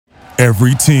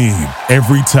Every team,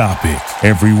 every topic,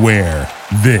 everywhere.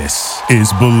 This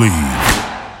is Believe.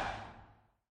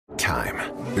 Time.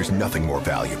 There's nothing more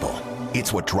valuable.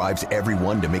 It's what drives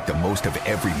everyone to make the most of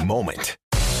every moment.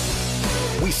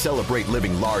 We celebrate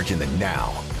living large in the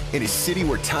now. In a city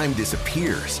where time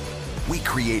disappears, we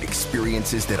create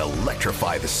experiences that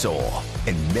electrify the soul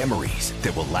and memories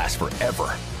that will last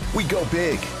forever. We go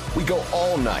big. We go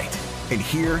all night. And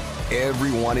here,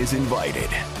 everyone is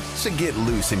invited. So get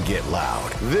loose and get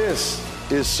loud. This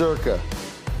is Circa.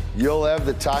 You'll have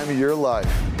the time of your life.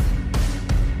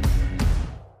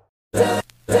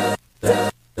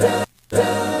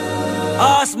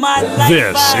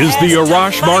 This is the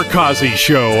Arash Markazi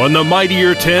Show on the Mightier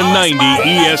 1090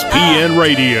 ESPN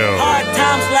Radio.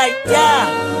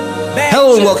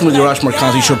 Hello and welcome to the Arash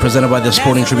Markazi Show presented by the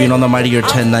Sporting Tribune on the Mightier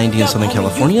 1090 in Southern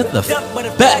California, the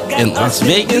Bet in Las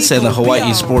Vegas, and the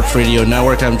Hawaii Sports Radio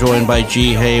Network. I'm joined by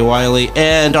G. Hay Wiley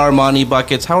and Armani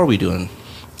Buckets. How are we doing?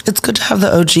 It's good to have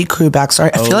the OG crew back.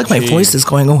 Sorry, I feel like my voice is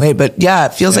going away, but yeah,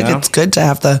 it feels like it's good to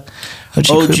have the OG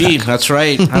crew back. That's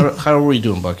right. How are we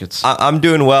doing, Buckets? I'm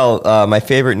doing well. My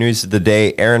favorite news of the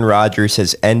day, Aaron Rodgers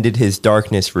has ended his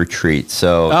darkness retreat,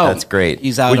 so that's great.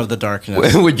 He's out of the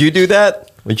darkness. Would you do that?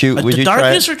 Would you the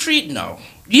darkness retreat? No.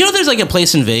 You know there's like a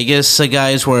place in Vegas,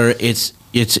 guys, where it's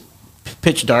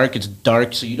pitch dark, it's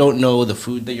dark, so you don't know the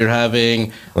food that you're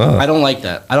having. I don't like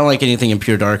that. I don't like anything in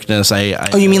pure darkness.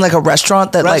 You mean like a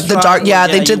restaurant that like the dark? Yeah,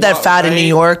 they did that fat in New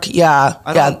York. Yeah,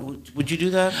 Would you do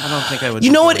that? I don't think I would.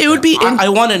 You know what? It would be. I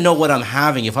want to know what I'm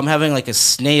having. If I'm having like a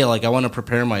snail, like I want to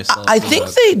prepare myself. I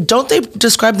think don't they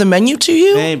describe the menu to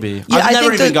you? Maybe. Yeah, I've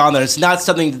never even gone there. It's not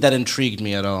something that intrigued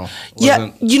me at all.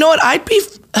 Yeah, you know what?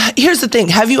 Here's the thing.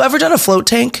 Have you ever done a float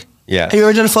tank? Yeah. Have you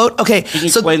ever done a float? Okay. Can you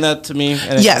explain that to me?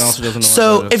 Yes.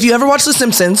 So if you ever watch The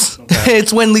Simpsons,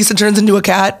 it's when Lisa turns into a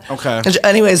cat. Okay.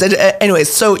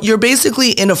 Anyways, so you're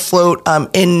basically in a float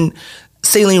in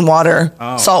saline water,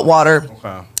 salt water.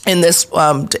 Okay. In this,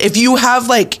 if you have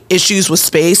like issues with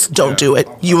space, don't do it.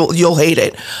 Okay. You'll hate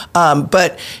it.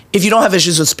 But if you don't have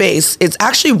issues with space, it's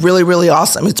actually really, really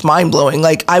awesome. It's mind blowing.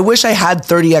 Like I wish I had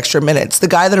 30 extra minutes. The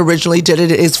guy that originally did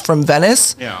it is from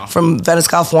Venice,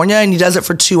 California, and he does it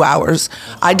for 2 hours.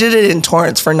 I did it in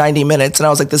Torrance for 90 minutes, and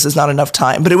I was like, this is not enough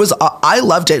time. But it was, I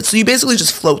loved it. So you basically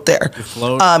just float there. You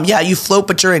float? You float,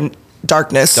 but you're in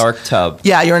darkness. Dark tub.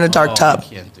 Yeah, you're in a dark tub. I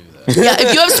can't do that. Yeah,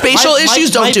 if you have spatial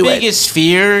issues, don't do it. My biggest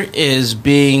fear is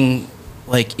being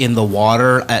like in the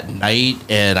water at night,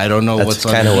 and I don't know what's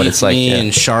underneath what it's like,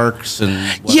 and sharks and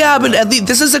whatever. Yeah, but at least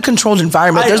this is a controlled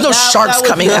environment. There's no sharks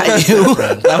coming at you.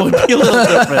 That would be a little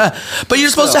different. But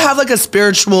you're supposed to have like a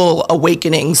spiritual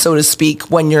awakening, so to speak,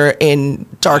 when you're in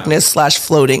darkness /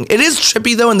 floating. It is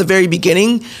trippy though in the very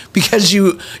beginning because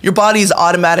your body's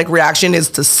automatic reaction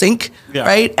is to sink,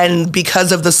 right? And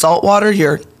because of the salt water,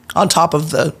 you're on top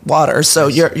of the water, so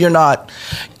you're not.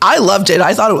 I loved it.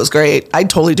 I thought it was great. I'd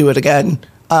totally do it again.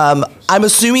 I'm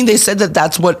assuming they said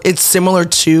that's what it's similar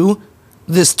to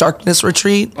this darkness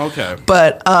retreat. Okay,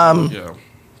 but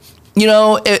you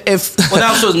know, if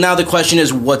now the question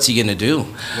is, what's he gonna do?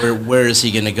 Where is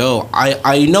he gonna go?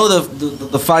 I know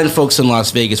the fine folks in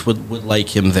Las Vegas would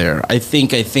like him there. I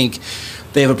think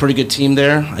they have a pretty good team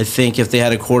there. I think if they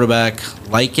had a quarterback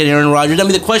like Aaron Rodgers, I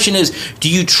mean, the question is, do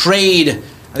you trade?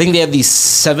 I think they have the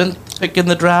 7th pick in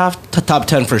the draft, top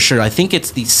 10 for sure. I think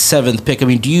it's the 7th pick. I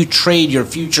mean, do you trade your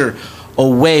future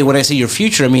away? When I say your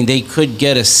future, I mean they could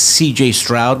get a C.J.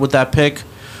 Stroud with that pick.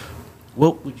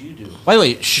 What would you do? By the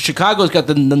way, Chicago's got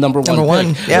the number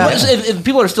one pick. Yeah. If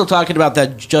people are still talking about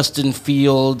that Justin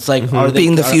Fields, like are they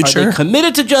being the future? Are they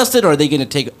committed to Justin, or are they going to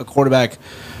take a quarterback?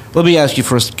 Let me ask you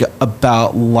first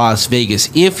about Las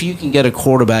Vegas. If you can get a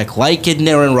quarterback like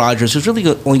Aaron Rodgers, who's really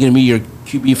only going to be your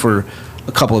QB for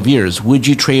a couple of years, would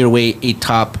you trade away a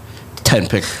top 10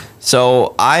 pick?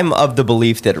 So I'm of the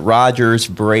belief that Rodgers,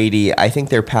 Brady, I think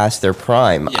they're past their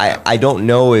prime. Yeah. I don't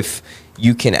know if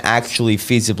you can actually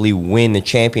feasibly win the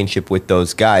championship with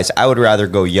those guys. I would rather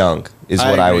go young,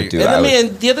 what I would do.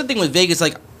 And the other thing with Vegas,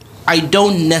 like, I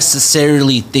don't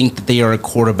necessarily think that they are a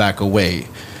quarterback away.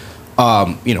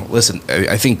 Listen,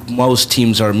 I think most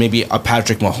teams are maybe a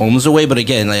Patrick Mahomes away, but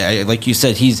again, like you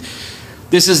said,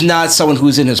 this is not someone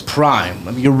who's in his prime.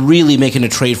 I mean, you're really making a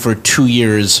trade for 2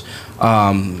 years,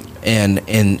 and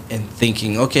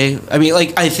thinking, okay. I mean,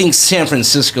 like, I think San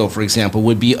Francisco, for example,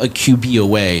 would be a QB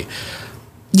away.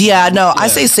 Yeah, no, I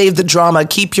say save the drama.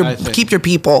 Keep your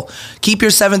people. Keep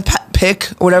your 7th pick,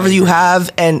 whatever you have.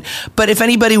 But if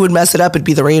anybody would mess it up, it'd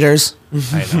be the Raiders.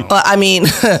 I know. I mean,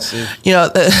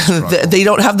 they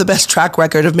don't have the best track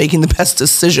record of making the best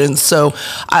decisions. So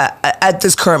at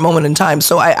this current moment in time,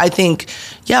 so I think,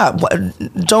 Yeah,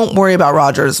 don't worry about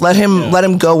Rodgers. Let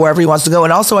him go wherever he wants to go.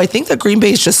 And also, I think that Green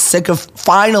Bay is just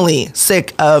finally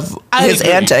sick of his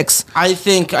antics. I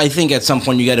think at some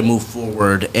point you got to move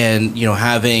forward, and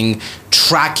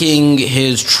tracking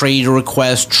his trade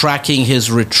requests, tracking his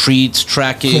retreats,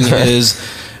 tracking his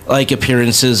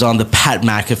appearances on the Pat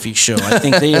McAfee show. I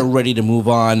think they are ready to move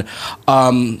on.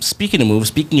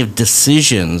 Speaking of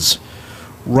decisions,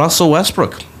 Russell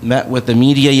Westbrook met with the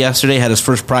media yesterday, had his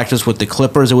first practice with the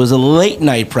Clippers. It was a late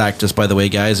night practice, by the way,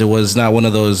 guys. It was not one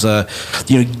of those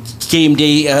game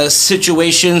day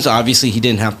situations. Obviously, he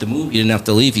didn't have to move. He didn't have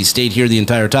to leave. He stayed here the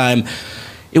entire time.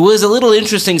 It was a little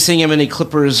interesting seeing him in a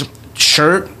Clippers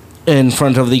shirt in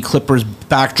front of the Clippers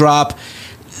backdrop.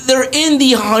 They're in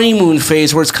the honeymoon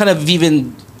phase where it's kind of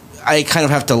even... I kind of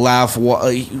have to laugh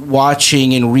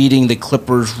watching and reading the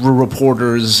Clippers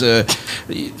reporters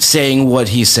saying what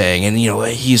he's saying, and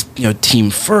he's team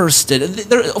first. And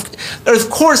of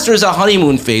course, there's a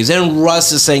honeymoon phase, and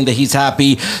Russ is saying that he's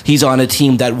happy, he's on a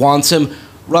team that wants him.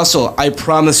 Russell, I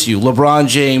promise you, LeBron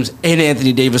James and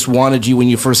Anthony Davis wanted you when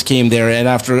you first came there, and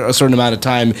after a certain amount of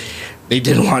time, they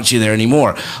didn't want you there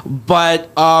anymore. But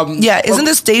isn't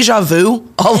this deja vu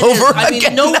all over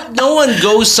again? No one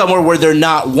goes somewhere where they're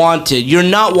not wanted. You're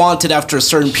not wanted after a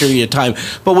certain period of time.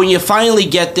 But when you finally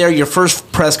get there, your first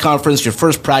press conference, your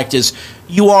first practice,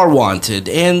 you are wanted.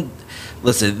 And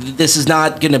listen, this is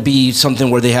not going to be something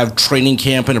where they have training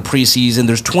camp and a preseason.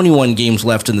 There's 21 games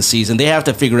left in the season. They have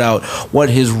to figure out what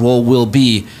his role will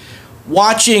be.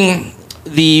 Watching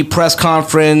the press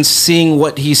conference, seeing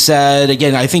what he said.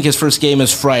 Again, I think his first game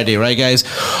is Friday, right, guys?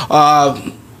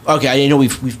 Okay, I know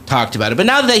we've talked about it, but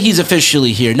now that he's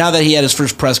officially here, now that he had his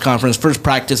first press conference, first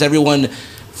practice, everyone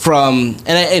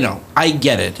I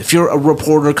get it. If you're a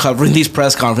reporter covering these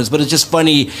press conferences, but it's just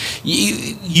funny.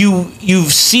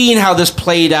 You've seen how this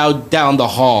played out down the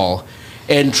hall,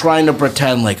 and trying to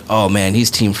pretend like, oh man, he's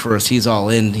team first, he's all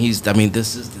in.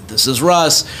 This is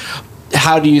Russ.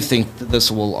 How do you think that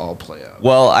this will all play out?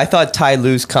 Well, I thought Ty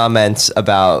Lue's comments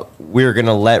about we're going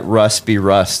to let Russ be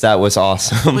Russ, that was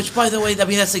awesome. Which, by the way,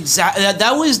 that's exactly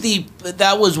that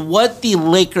was what the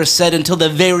Lakers said until the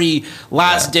very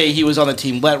last day he was on the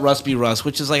team. Let Russ be Russ,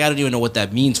 which is I don't even know what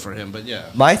that means for him, but yeah.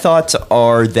 My thoughts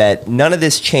are that none of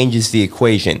this changes the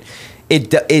equation.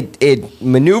 It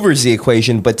maneuvers the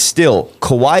equation, but still,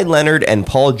 Kawhi Leonard and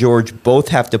Paul George both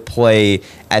have to play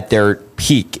at their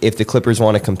peak if the Clippers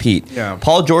want to compete. Yeah.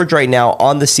 Paul George right now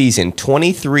on the season,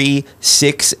 23,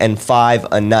 6, and 5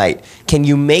 a night. Can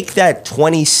you make that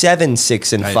 27,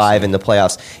 6, and 5 in the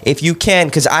playoffs? If you can,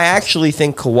 because I actually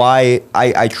think Kawhi,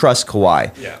 I trust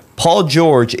Kawhi. Yeah. Paul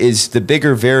George is the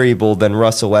bigger variable than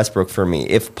Russell Westbrook for me.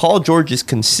 If Paul George is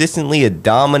consistently a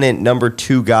dominant number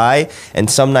 2 guy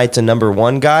and some nights a number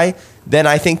 1 guy, then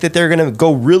I think that they're going to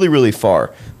go really, really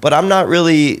far. But I'm not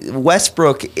really...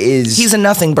 Westbrook is... He's a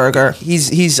nothing burger.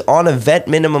 He's on a vet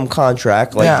minimum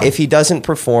contract. If he doesn't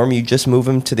perform, you just move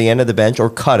him to the end of the bench or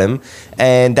cut him,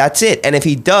 and that's it. And if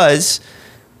he does...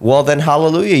 Well, then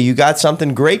hallelujah, you got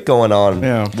something great going on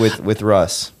with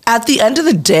Russ. At the end of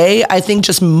the day, I think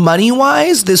just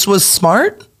money-wise, this was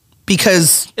smart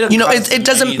because, it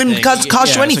doesn't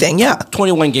cost you anything.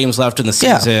 21 games left in the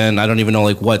season. I don't even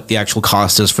know what the actual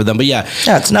cost is for them. But yeah,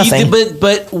 it's nothing.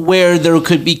 But where there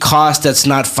could be cost that's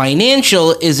not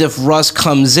financial is if Russ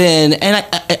comes in. And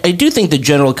I do think the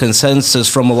general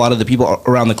consensus from a lot of the people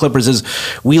around the Clippers is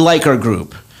we like our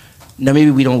group. Now,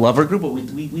 maybe we don't love our group, but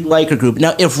we like our group.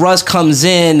 Now, if Russ comes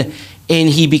in and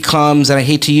he becomes, and I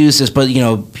hate to use this, but,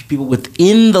 people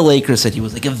within the Lakers said he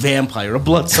was like a vampire, a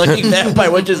blood-sucking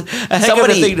vampire, which is a heck of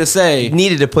a thing to say.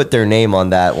 Needed to put their name on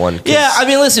that one. Yeah,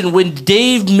 listen, when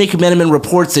Dave McMenamin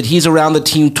reports that he's around the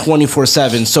team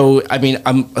 24/7, so,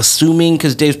 I'm assuming,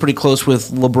 because Dave's pretty close with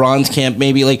LeBron's camp,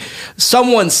 maybe,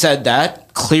 someone said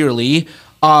that, clearly.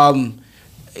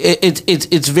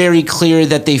 It's very clear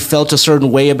that they felt a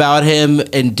certain way about him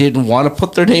and didn't want to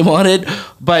put their name on it,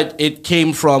 but it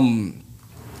came from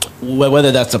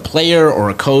whether that's a player or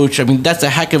a coach. That's a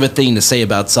heck of a thing to say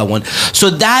about someone. So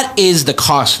that is the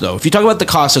cost, though. If you talk about the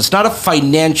cost, it's not a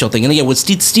financial thing. And again, with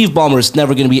Steve Ballmer, it's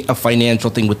never going to be a financial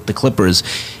thing with the Clippers.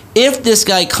 If this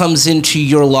guy comes into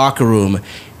your locker room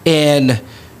and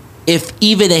if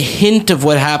even a hint of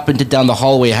what happened down the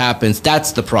hallway happens,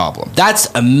 that's the problem. That's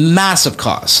a massive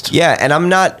cost. Yeah, and I'm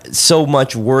not so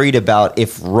much worried about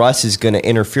if Russ is going to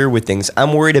interfere with things.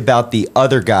 I'm worried about the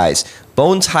other guys.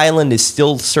 Bones Highland is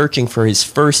still searching for his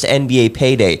first NBA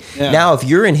payday. Yeah. Now, if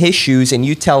you're in his shoes and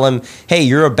you tell him, hey,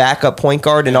 you're a backup point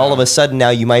guard, and all of a sudden now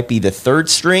you might be the third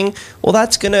string, well,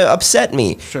 that's going to upset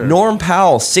me. Sure. Norm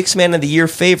Powell, 6th Man of the Year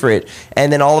favorite,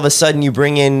 and then all of a sudden you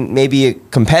bring in maybe a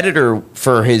competitor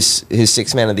for his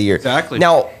 6th Man of the Year. Exactly.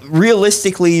 Now,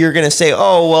 realistically, you're going to say,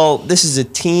 oh, well, this is a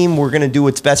team. We're going to do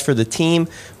what's best for the team.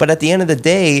 But at the end of the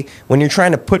day, when you're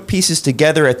trying to put pieces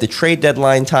together at the trade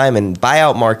deadline time and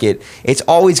buyout market, it's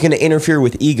always going to interfere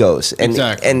with egos. And,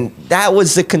 Exactly. and that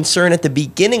was the concern at the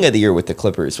beginning of the year with the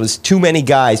Clippers, was too many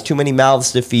guys, too many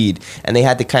mouths to feed, and they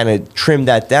had to kind of trim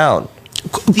that down.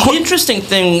 The interesting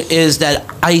thing is that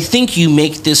I think you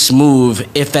make this move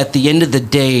if at the end of the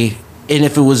day, and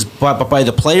if it was by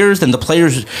the players, then the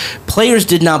players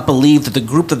did not believe that the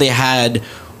group that they had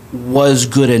was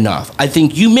good enough. I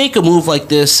think you make a move like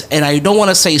this, and I don't want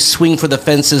to say swing for the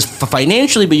fences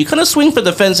financially, but you kind of swing for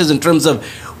the fences in terms of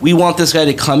we want this guy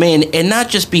to come in and not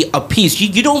just be a piece.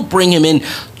 You don't bring him in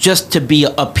just to be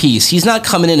a piece. He's not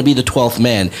coming in to be the 12th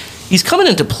man. He's coming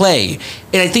in to play.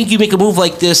 And I think you make a move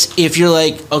like this if you're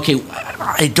like, okay,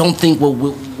 I don't think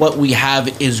what we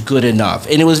have is good enough.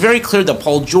 And it was very clear that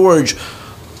Paul George,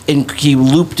 and he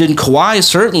looped in Kawhi,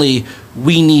 certainly,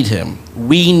 we need him.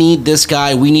 We need this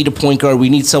guy. We need a point guard. We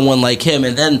need someone like him.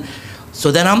 And then, so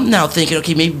then I'm now thinking,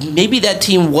 okay, maybe that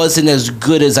team wasn't as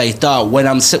good as I thought. What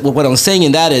I'm saying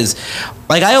in that is,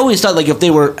 like, I always thought, like, if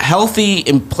they were healthy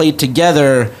and played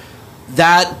together,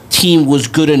 that team was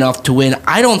good enough to win.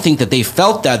 I don't think that they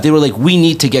felt that. They were like, we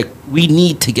need to get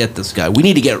this guy. We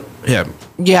need to get him.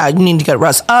 Yeah, you need to get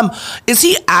Russ. Is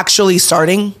he actually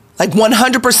starting? Like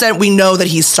 100%, we know that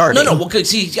he's starting. No,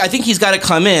 because I think he's got to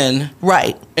come in.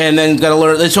 Right. And then got to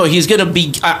learn. So he's going to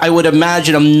be, I would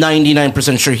imagine, I'm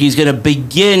 99% sure he's going to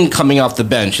begin coming off the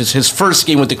bench. It's his first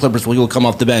game with the Clippers where he'll come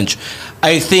off the bench.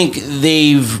 I think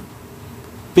they've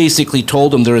basically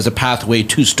told him there is a pathway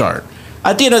to start.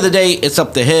 At the end of the day, it's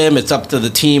up to him, it's up to the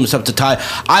team, it's up to Ty.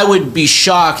 I would be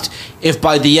shocked if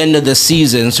by the end of the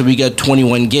season, so we get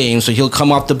 21 games, so he'll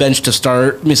come off the bench to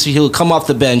start. He'll come off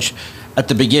the bench at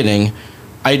the beginning.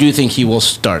 I do think he will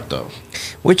start, though.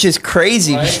 Which is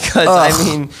crazy because, I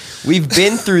mean, we've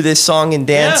been through this song and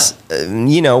dance, with the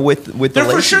Lakers. They're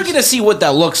for sure going to see what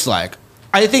that looks like.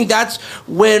 I think that's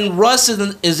when Russ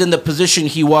is in the position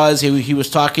he was. He was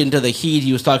talking to the Heat,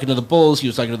 he was talking to the Bulls, he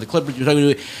was talking to the Clippers, he was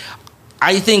talking to...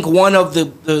 I think one of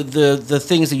the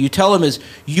things that you tell them is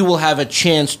you will have a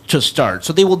chance to start.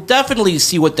 So they will definitely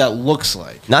see what that looks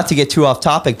like. Not to get too off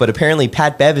topic, but apparently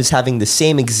Pat Bev is having the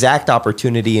same exact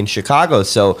opportunity in Chicago.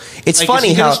 So it's like, funny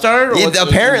is he how start,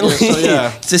 apparently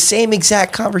yeah. it's the same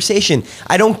exact conversation.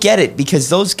 I don't get it because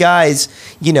those guys,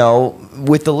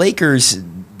 with the Lakers,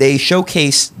 they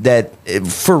showcase that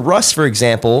for Russ, for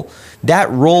example,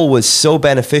 that role was so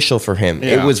beneficial for him.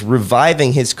 Yeah. It was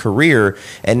reviving his career,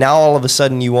 and now all of a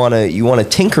sudden you want to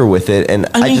tinker with it. And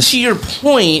I mean, to your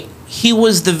point, he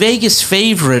was the Vegas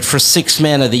favorite for 6th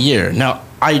Man of the Year. Now,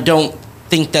 I don't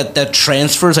think that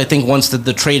transfers. I think once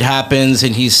the trade happens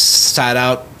and he's sat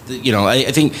out,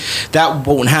 I think that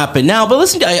won't happen now. But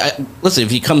listen, listen, if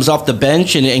he comes off the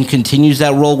bench and continues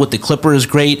that role with the Clippers,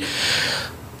 great.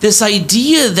 This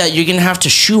idea that you're going to have to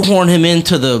shoehorn him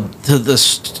into the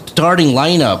starting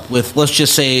lineup with, let's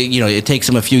just say, it takes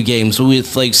him a few games,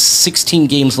 with like 16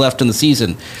 games left in the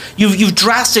season, you've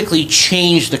drastically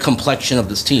changed the complexion of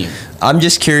this team. I'm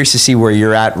just curious to see where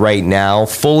you're at right now,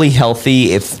 fully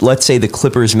healthy. If, let's say, the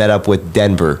Clippers met up with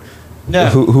Denver,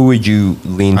 who would you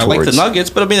lean towards? I like the Nuggets,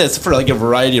 but I mean, that's for like a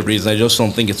variety of reasons. I just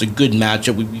don't think it's a good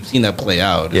matchup. We've seen that play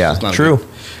out. Yeah, true.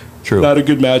 Not a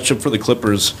good matchup for the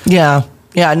Clippers. Yeah.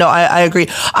 Yeah, no, I agree.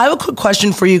 I have a quick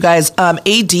question for you guys.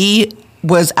 AD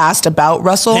was asked about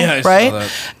Russell, right?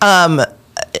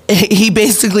 He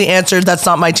basically answered, "That's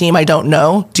not my team. I don't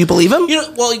know." Do you believe him?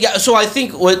 Well, yeah. So I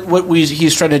think what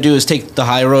he's trying to do is take the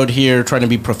high road here, trying to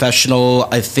be professional.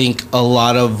 I think a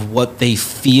lot of what they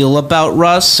feel about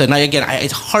Russ, and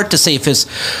it's hard to say if it's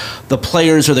the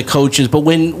players or the coaches, but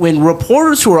when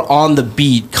reporters who are on the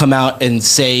beat come out and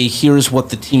say, "Here's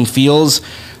what the team feels,"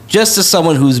 just as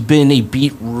someone who's been a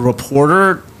beat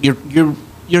reporter,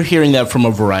 you're hearing that from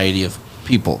a variety of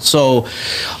people. So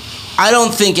I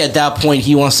don't think at that point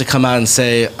he wants to come out and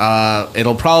say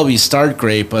it'll probably start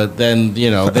great, but then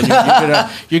you're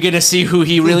gonna see who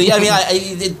he really. I mean,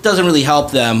 it doesn't really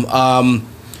help them.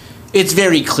 It's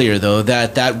very clear though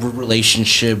that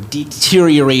relationship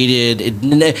deteriorated.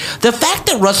 The fact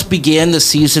that Russ began the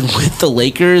season with the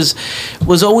Lakers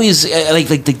was always like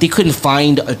they couldn't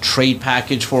find a trade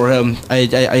package for him.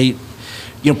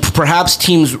 Perhaps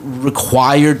teams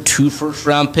required 2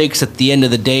 first-round picks. At the end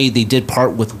of the day, they did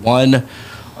part with 1.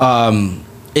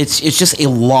 It's just a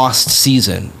lost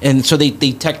season. And so they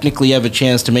technically have a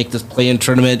chance to make this play-in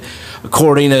tournament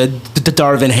according to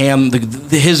Darvin Ham,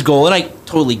 his goal. And I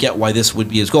totally get why this would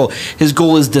be his goal. His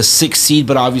goal is the 6th seed,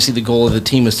 but obviously the goal of the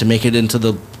team is to make it into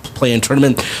the play-in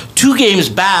tournament. 2 games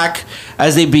back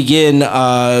as they begin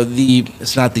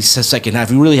it's not the second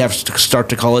half. You really have to start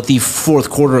to call it the 4th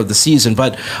quarter of the season.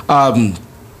 But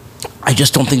I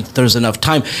just don't think there's enough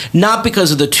time. Not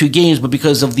because of the 2 games, but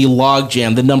because of the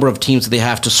logjam, the number of teams that they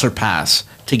have to surpass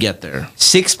to get there.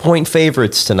 6-point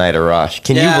favorites tonight, Arash.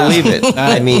 Can you believe it?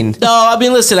 I mean,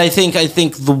 listen. I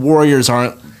think the Warriors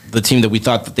aren't the team that we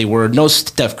thought that they were. No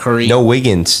Steph Curry. No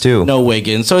Wiggins, too. No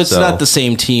Wiggins. So it's not the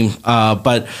same team.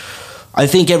 But I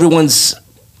think everyone's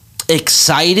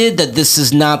excited that this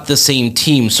is not the same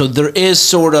team. So there is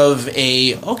sort of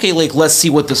let's see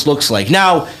what this looks like.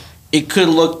 Now, it could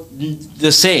look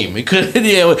the same. It could, at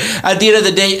the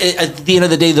end of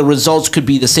the day, the results could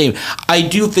be the same. I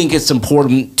do think it's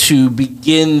important to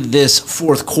begin this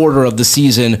 4th quarter of the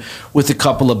season with a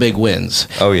couple of big wins.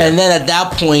 Oh, yeah. And then at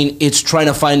that point, it's trying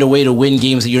to find a way to win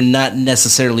games that you're not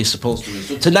necessarily supposed to win.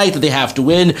 So tonight that they have to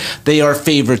win, they are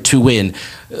favored to win.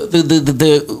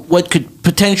 What could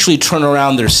potentially turn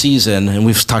around their season, and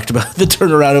we've talked about the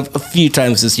turnaround a few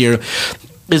times this year,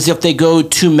 is if they go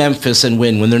to Memphis and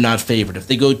win when they're not favored. If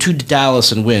they go to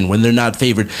Dallas and win when they're not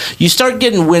favored. You start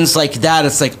getting wins like that,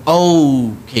 it's like,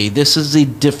 okay, this is a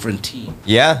different team.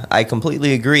 Yeah, I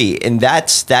completely agree. And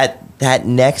that's that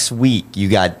next week. You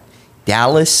got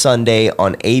Dallas Sunday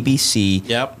on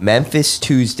ABC, Memphis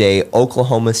Tuesday,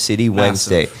 Oklahoma City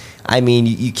Wednesday. I mean,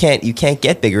 you can't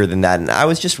get bigger than that. And I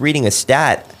was just reading a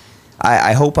stat.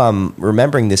 I hope I'm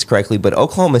remembering this correctly, but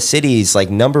Oklahoma City is like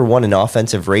number 1 in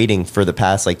offensive rating for the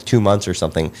past 2 months or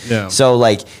something. Yeah. So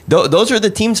those are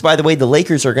the teams, by the way, the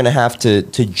Lakers are going to have to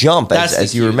jump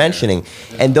as you were mentioning.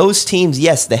 Yeah. And those teams,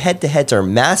 yes, the head-to-heads are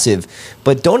massive,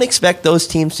 but don't expect those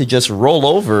teams to just roll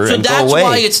over and go away. So that's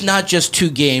why it's not just 2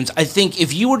 games. I think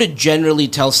if you were to generally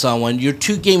tell someone you're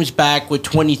 2 games back with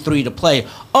 23 to play,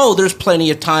 there's plenty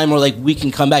of time, or we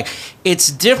can come back. It's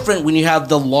different when you have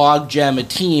the log jam of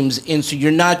teams, and so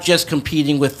you're not just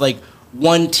competing with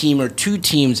 1 team or 2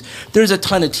 teams. There's a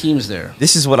ton of teams there.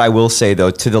 This is what I will say,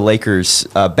 though, to the Lakers'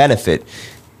 benefit.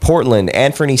 Portland,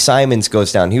 Anthony Simons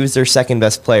goes down. He was their second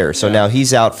best player, so now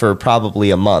he's out for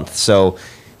probably a month. So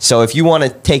if you want to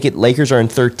take it, Lakers are in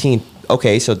 13th.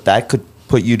 Okay, so that could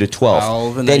put you to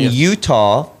 12th. Then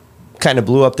Utah kind of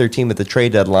blew up their team at the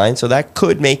trade deadline, so that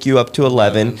could make you up to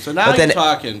 11. So now you're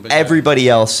talking. But everybody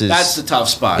else is... That's the tough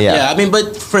spot. Yeah, I mean,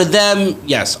 but for them,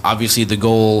 yes, obviously the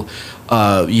goal,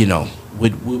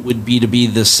 would be to be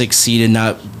the 6th seed and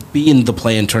not be in the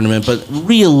play-in tournament. But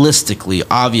realistically,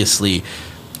 obviously,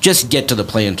 just get to the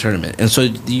play-in tournament. And so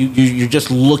you're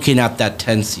just looking at that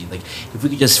 10th seed. If we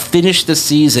could just finish the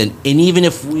season, and even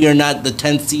if we are not the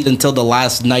 10th seed until the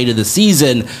last night of the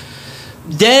season,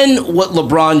 then what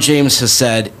LeBron James has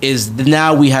said is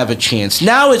now we have a chance.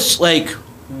 Now it's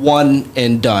one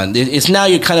and done. It's now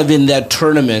you're kind of in that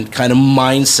tournament kind of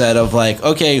mindset of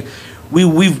okay,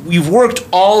 we've worked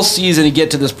all season to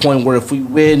get to this point where if we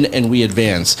win and we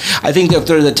advance. I think that if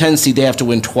they're the 10th seed, they have to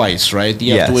win twice, right?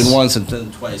 You have to win once and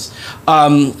then twice.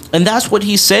 And that's what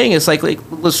he's saying. It's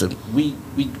listen, we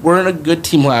weren't a good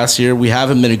team last year. We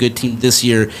haven't been a good team this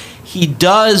year. He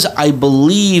does, I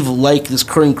believe, like this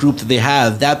current group that they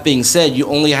have. That being said, you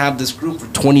only have this group for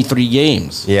 23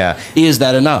 games. Yeah. Is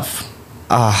that enough?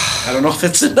 I don't know if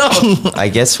it's enough. I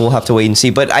guess we'll have to wait and see.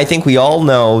 But I think we all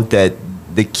know that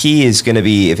the key is going to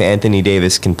be if Anthony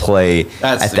Davis can play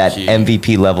at that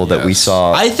MVP level that we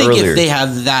saw I think earlier. If they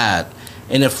have that,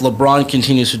 and if LeBron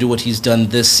continues to do what he's done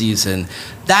this season,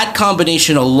 that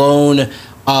combination alone...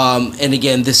 and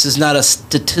again, this is not a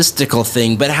statistical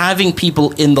thing, but having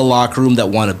people in the locker room that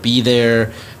want to be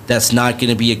there, that's not going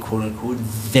to be a quote-unquote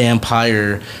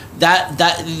vampire, that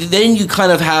then you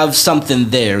kind of have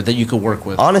something there that you could work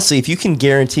with. Honestly, if you can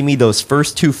guarantee me those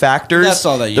first 2 factors, that's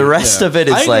all that the rest of it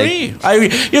is I agree.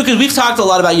 Because we've talked a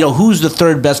lot about, who's the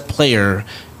 3rd best player,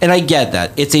 and I get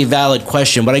that. It's a valid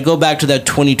question, but I go back to that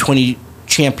 2020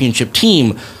 championship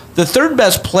team. The 3rd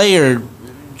best player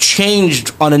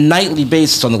changed on a nightly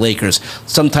basis on the Lakers.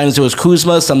 Sometimes it was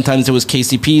Kuzma, sometimes it was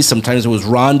KCP, sometimes it was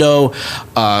Rondo.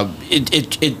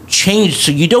 It changed,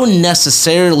 so you don't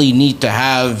necessarily need to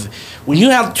have... When you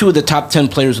have 2 of the top 10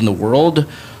 players in the world,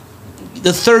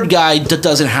 the 3rd guy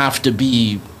doesn't have to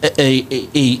be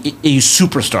a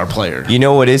superstar player. You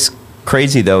know what is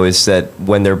crazy, though, is that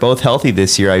when they're both healthy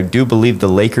this year, I do believe the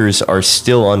Lakers are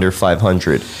still under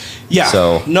 500. Yeah.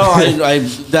 So no, I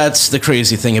that's the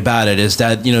crazy thing about it is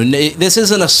that, this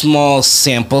isn't a small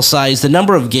sample size. The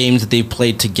number of games that they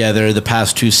played together the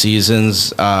past 2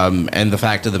 seasons, and the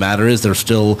fact of the matter is they're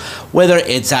still, whether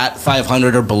it's at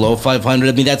 500 or below 500,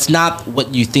 I mean, that's not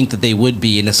what you think that they would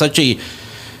be. And it's such a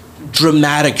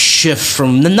dramatic shift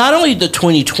from not only the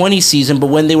 2020 season, but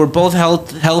when they were both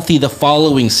healthy the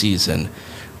following season.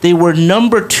 They were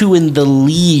number 2 in the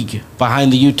league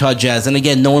behind the Utah Jazz. And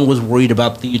again, no one was worried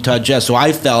about the Utah Jazz. So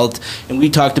I felt, and we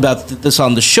talked about this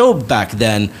on the show back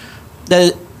then,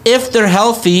 that if they're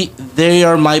healthy, they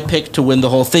are my pick to win the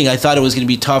whole thing. I thought it was going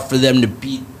to be tough for them to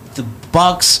beat the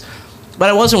Bucks, but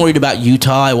I wasn't worried about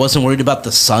Utah. I wasn't worried about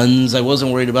the Suns. I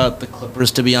wasn't worried about the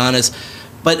Clippers, to be honest.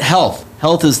 But health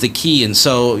is the key. And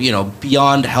so,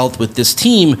 beyond health with this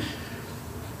team,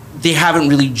 they haven't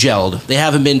really gelled. They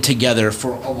haven't been together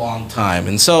for a long time.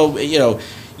 And so,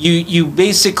 you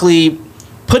basically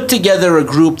put together a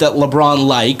group that LeBron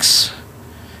likes.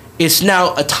 It's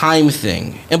now a time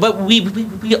thing. But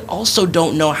we also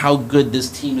don't know how good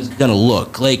this team is going to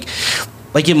look. Like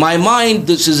in my mind,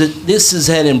 this is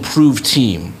an improved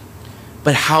team.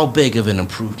 But how big of an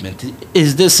improvement?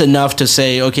 Is this enough to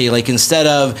say, okay, like instead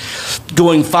of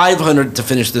going 500 to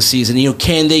finish the season,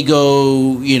 can they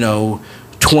go,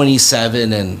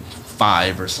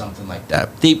 27-5 or something like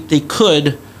that? They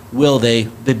could. Will they?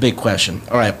 The big question.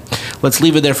 All right, let's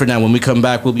leave it there for now. When we come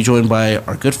back, we'll be joined by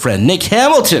our good friend Nick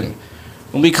Hamilton.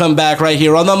 When we come back right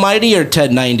here on the mightier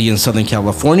 1090 in Southern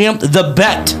California, The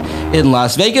Bet in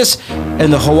Las Vegas,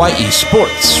 and the Hawaii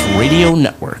Sports Radio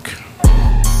Network.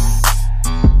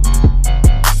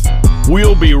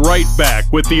 We'll be right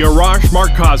back with the Arash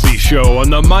Markazi Show on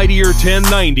the mightier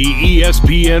 1090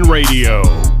 ESPN Radio.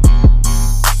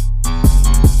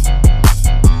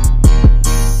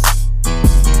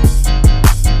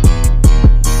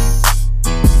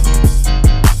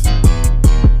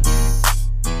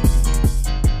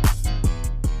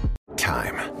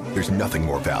 Time. There's nothing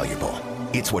more valuable.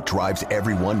 It's what drives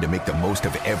everyone to make the most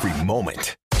of every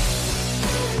moment.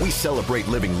 We celebrate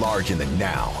living large in the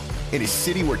now. In a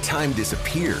city where time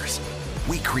disappears,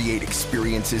 we create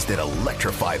experiences that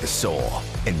electrify the soul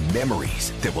and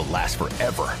memories that will last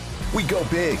forever. We go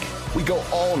big, we go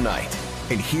all night,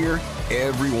 and here,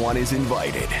 everyone is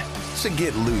invited. So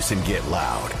get loose and get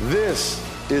loud. This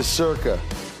is Circa.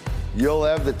 You'll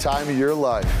have the time of your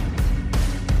life.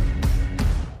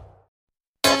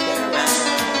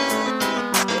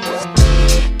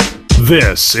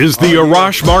 This is the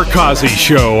Arash Markazi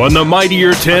Show on the mightier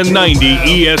 1090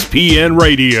 ESPN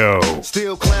Radio.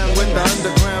 Still clown with the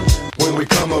underground when we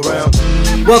come around.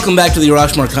 Welcome back to the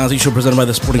Arash Markazi Show, presented by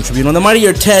the Sporting Tribune on the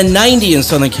mightier 1090 in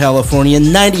Southern California,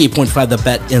 98.5 The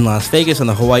Bet in Las Vegas, on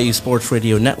the Hawaii Sports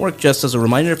Radio Network. Just as a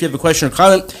reminder, if you have a question or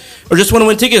comment, or just want to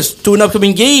win tickets to an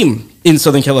upcoming game in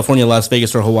Southern California, Las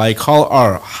Vegas, or Hawaii, call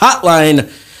our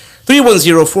hotline,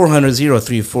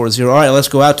 310-400-0340. All right, let's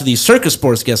go out to the Circa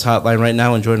Sports guest hotline right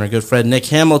now and join our good friend Nick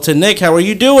Hamilton. Nick, how are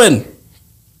you doing?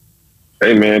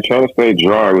 Hey, man, trying to stay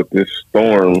dry with this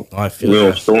storm.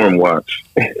 Storm watch.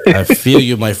 I feel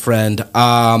you, my friend.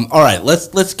 All right,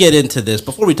 let's get into this.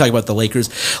 Before we talk about the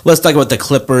Lakers, let's talk about the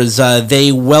Clippers.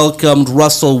 They welcomed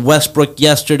Russell Westbrook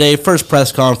yesterday. First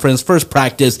press conference, first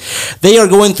practice. They are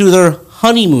going through their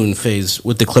honeymoon phase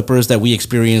with the Clippers that we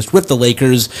experienced with the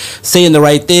Lakers, saying the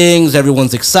right things.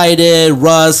 Everyone's excited.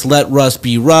 Let Russ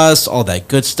be Russ, all that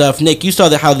good stuff. Nick, you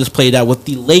saw how this played out with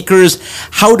the Lakers.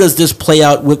 How does this play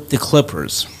out with the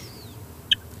Clippers?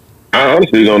 I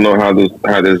honestly don't know how this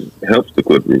helps the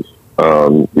Clippers,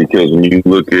 because when you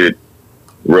look at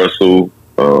Russell,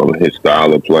 his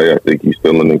style of play, I think he's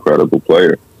still an incredible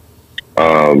player.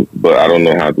 But I don't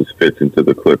know how this fits into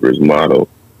the Clippers' model.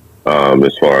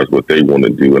 As far as what they want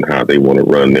to do and how they want to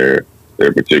run their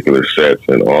particular sets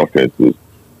and offenses.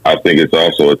 I think it's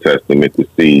also a testament to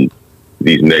see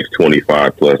these next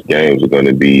 25-plus games are going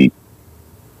to be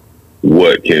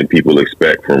what can people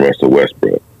expect from Russell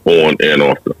Westbrook on and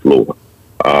off the floor.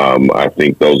 I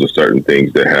think those are certain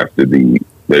things that have to be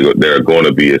 – they're going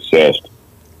to be assessed,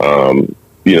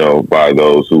 by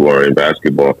those who are in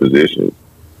basketball positions.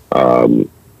 So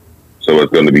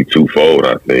it's going to be twofold,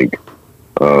 I think.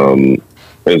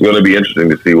 It's going to be interesting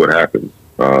to see what happens.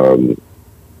 I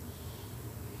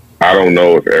don't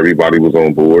know if everybody was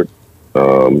on board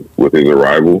with his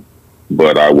arrival,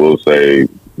 but I will say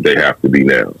they have to be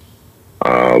now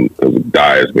because the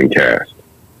die has been cast.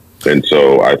 And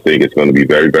so I think it's going to be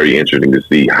very, very interesting to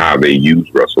see how they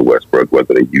use Russell Westbrook,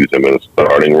 whether they use him in a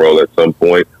starting role at some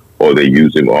point or they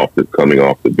use him coming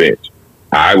off the bench.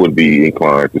 I would be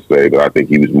inclined to say that I think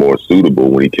he was more suitable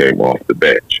when he came off the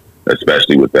bench,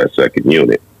 especially with that second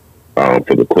unit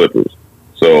for the Clippers.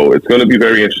 So it's going to be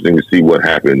very interesting to see what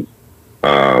happens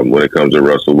when it comes to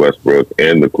Russell Westbrook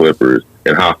and the Clippers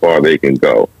and how far they can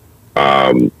go.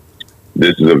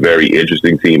 This is a very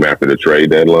interesting team after the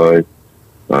trade deadline.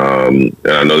 And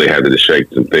I know they had to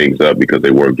shake some things up because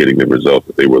they weren't getting the results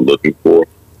that they were looking for.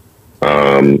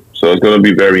 So it's going to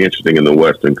be very interesting in the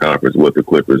Western Conference what the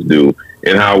Clippers do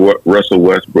and how Russell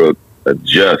Westbrook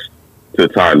adjusts to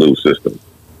Ty Lue's system.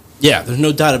 Yeah, there's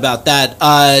no doubt about that.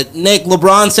 Nick,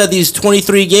 LeBron said these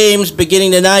 23 games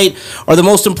beginning tonight are the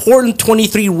most important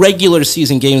 23 regular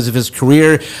season games of his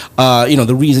career.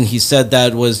 The reason he said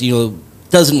that was,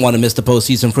 doesn't want to miss the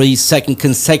postseason for his second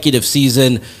consecutive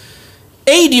season.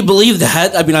 A, do you believe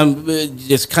that? I mean,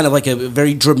 it's kind of like a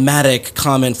very dramatic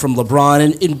comment from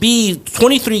LeBron. And B,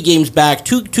 23 games back,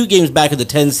 two games back of the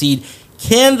 10 seed.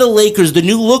 Can the Lakers, the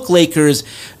new look Lakers,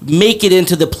 make it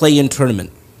into the play-in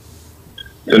tournament?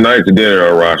 Tonight's dinner,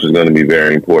 Arash, is going to be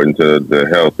very important to the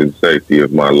health and safety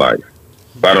of my life.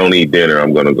 If I don't eat dinner,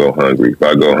 I'm going to go hungry. If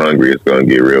I go hungry, it's going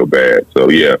to get real bad. So,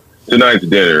 yeah, tonight's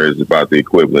dinner is about the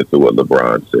equivalent to what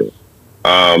LeBron said.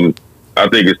 I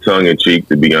think it's tongue-in-cheek,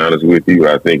 to be honest with you.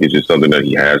 I think it's just something that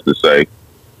he has to say.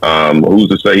 Who's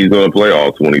to say he's going to play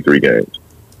all 23 games?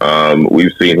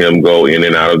 We've seen him go in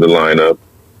and out of the lineup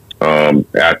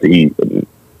after he,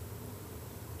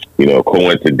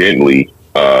 coincidentally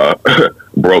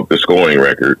broke the scoring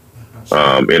record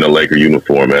in a Laker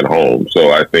uniform at home.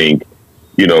 So I think,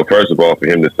 first of all, for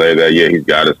him to say that, yeah, he's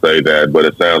got to say that, but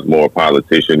it sounds more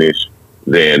politician-ish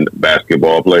than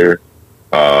basketball player.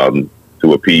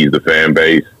 To appease the fan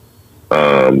base,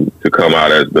 to come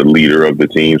out as the leader of the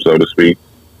team, so to speak.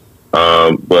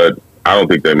 But I don't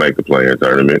think they make the play-in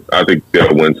tournament. I think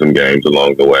they'll win some games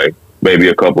along the way. Maybe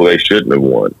a couple they shouldn't have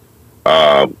won.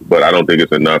 But I don't think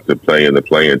it's enough to play in the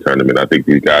play-in tournament. I think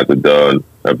these guys have dug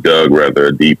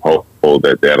a deep hole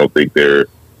that I don't think they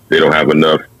don't have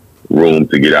enough room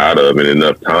to get out of and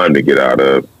enough time to get out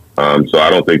of. So I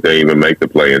don't think they even make the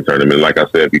play-in tournament. Like I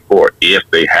said before, if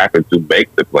they happen to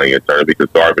make the play-in tournament,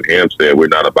 because Darvin Ham said we're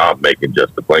not about making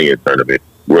just the play-in tournament,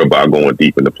 we're about going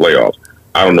deep in the playoffs.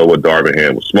 I don't know what Darvin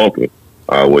Ham was smoking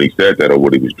when he said that or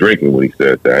what he was drinking when he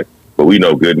said that, but we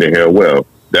know good and hell well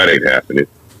that ain't happening.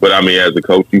 But, I mean, as a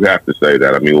coach, you have to say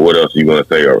that. I mean, what else are you going to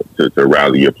say to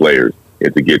rally your players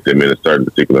and to get them in a certain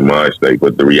particular mind state?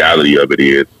 But the reality of it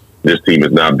is this team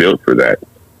is not built for that.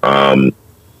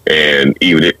 And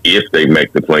even if they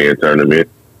make the play-in tournament,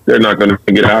 they're not going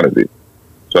to get out of it.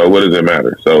 So what does it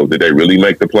matter? So did they really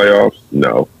make the playoffs?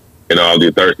 No. And all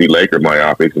the thirsty Laker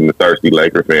myopics and the thirsty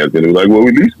Laker fans going to be like, well,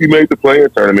 at least we made the play-in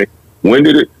tournament. When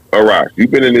did it arise?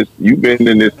 You've been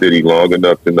in this city long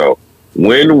enough to know.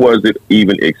 When was it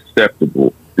even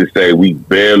acceptable to say we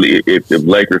barely, if the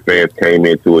Laker fans came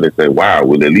into it and said, wow, at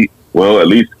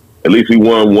least we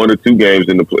won 1 or 2 games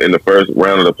in the first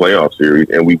round of the playoff series,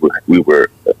 and we were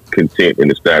content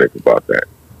and ecstatic about that.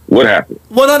 What happened?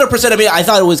 100%. I mean, I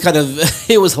thought it was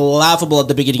it was laughable at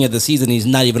the beginning of the season. He's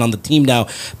not even on the team now.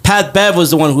 Pat Bev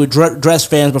was the one who addressed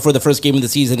fans before the first game of the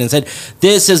season and said,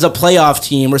 this is a playoff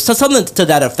team, or something to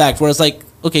that effect, where it's like,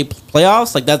 okay,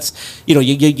 playoffs? Like, that's, you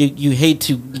hate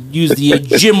to use the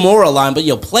Jim Mora line, but,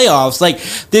 playoffs, like,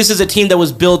 this is a team that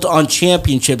was built on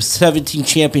championships, 17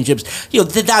 championships.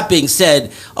 That being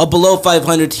said, a below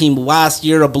 500 team last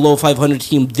year, a below 500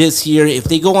 team this year, if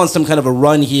they go on some kind of a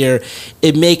run here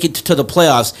and make it to the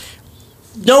playoffs,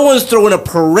 no one's throwing a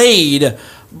parade,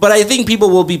 but I think people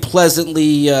will be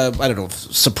pleasantly, I don't know if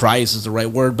surprised is the right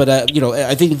word, but,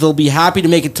 I think they'll be happy to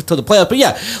make it to the playoffs. But,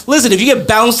 yeah, listen, if you get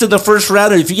bounced in the first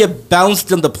round or if you get bounced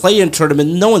in the play-in tournament,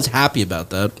 no one's happy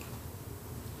about that.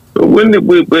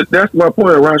 But that's my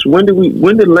point, Arash. When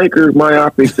did Lakers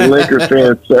myopics and Lakers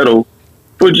fans settle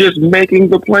for just making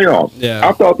the playoffs? Yeah.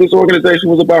 I thought this organization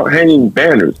was about hanging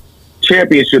banners,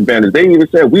 championship banners. They even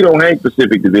said we don't hang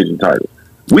Pacific Division titles.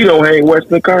 We don't hang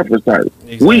Western Conference titles.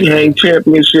 Exactly. We hang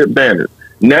championship banners.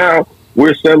 Now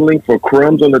we're settling for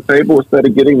crumbs on the table instead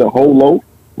of getting the whole loaf.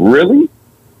 Really?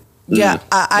 Yeah,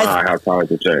 I have time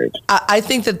to change. I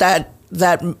think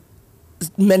that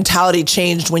mentality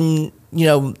changed when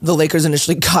the Lakers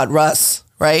initially got Russ,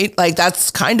 right? Like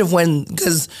that's kind of when,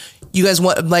 because you guys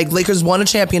Lakers won a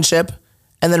championship,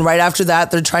 and then right after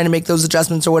that they're trying to make those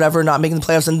adjustments or whatever, not making the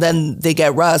playoffs, and then they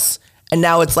get Russ, and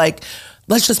now it's like,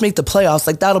 let's just make the playoffs.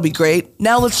 Like, that'll be great.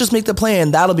 Now let's just make the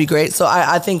play-in. That'll be great. So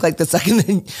I think, like, the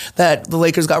second that the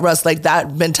Lakers got Russ, like,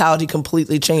 that mentality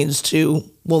completely changed to,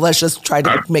 well, let's just try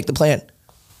to make the play-in.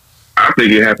 I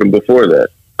think it happened before that.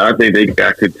 I think they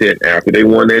got content after they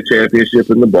won that championship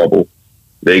in the bubble.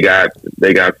 They got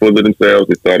full of themselves.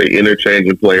 They started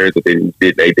interchanging players that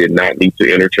they did not need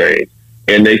to interchange,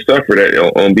 and they suffered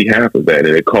on behalf of that,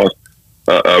 and it cost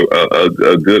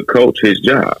a good coach his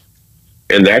job.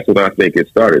 And that's when I think it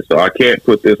started. So I can't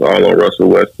put this all on Russell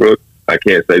Westbrook. I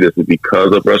can't say this is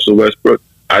because of Russell Westbrook.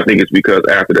 I think it's because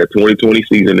after that 2020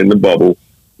 season in the bubble,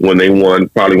 when they won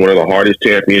probably one of the hardest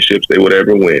championships they would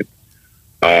ever win,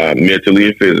 mentally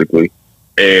and physically,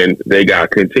 and they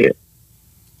got content.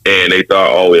 And they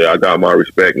thought, oh, yeah, I got my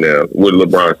respect now. What did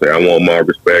LeBron say? I want my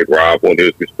respect. Rob want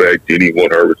his respect. Diddy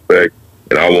want her respect.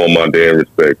 And I want my damn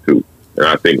respect, too. And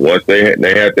I think once they had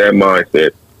that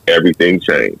mindset, everything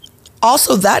changed.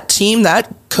 Also, that team,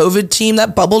 that COVID team,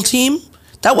 that bubble team,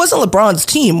 that wasn't LeBron's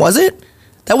team, was it?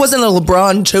 That wasn't a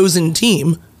LeBron-chosen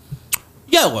team.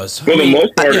 Yeah, it was. For the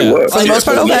most part, it was. For the most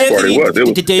part, okay.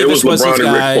 It was LeBron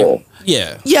and Rick Paul.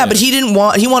 Yeah, but he didn't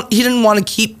want to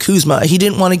keep Kuzma. He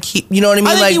didn't want to keep. You know what I mean?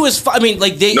 I think he was. I mean,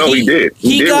 like they. No, he did.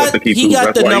 He got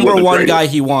the number one guy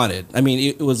he wanted. I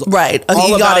mean, it was right. All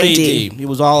he about got AD. AD. It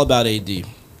was all about AD. Okay.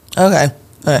 All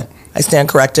right. I stand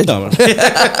corrected.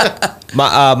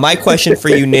 My question for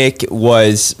you, Nick,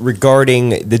 was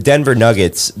regarding the Denver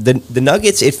Nuggets. The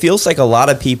Nuggets, it feels like a lot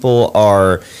of people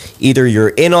are either you're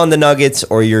in on the Nuggets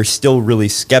or you're still really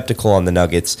skeptical on the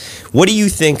Nuggets. What do you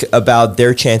think about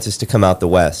their chances to come out the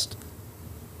West?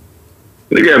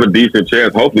 I think they have a decent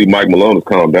chance. Hopefully Mike Malone has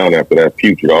calmed down after that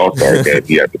future All-Star game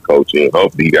he had to coach in.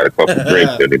 Hopefully he got a couple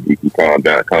drinks in and he can calm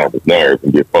his nerves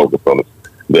and get focused on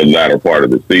the latter part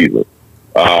of the season.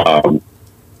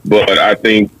 But I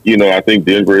think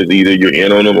Denver is either you're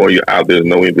in on them or you're out. There's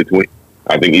no in between.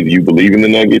 I think either you believe in the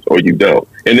Nuggets or you don't.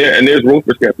 And there's room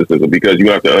for skepticism because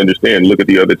you have to understand, look at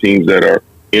the other teams that are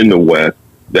in the West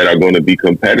that are going to be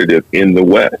competitive in the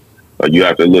West. You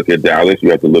have to look at Dallas. You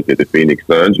have to look at the Phoenix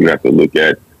Suns. You have to look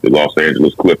at the Los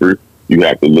Angeles Clippers. You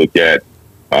have to look at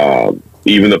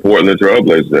even the Portland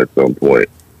Trailblazers at some point.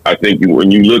 I think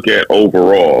when you look at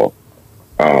overall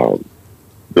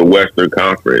the Western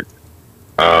Conference,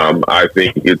 I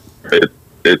think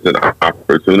it's an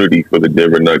opportunity for the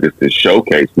Denver Nuggets to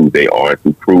showcase who they are,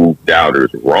 to prove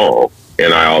doubters wrong.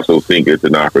 And I also think it's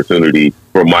an opportunity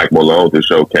for Mike Malone to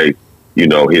showcase,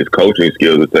 his coaching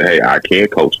skills and say, hey, I can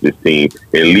coach this team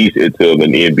at least until the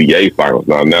NBA Finals.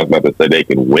 Now, that's not to say they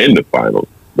can win the Finals,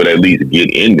 but at least get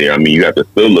in there. I mean, you have to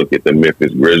still look at the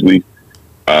Memphis Grizzlies,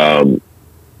 the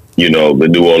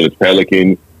New Orleans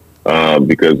Pelicans,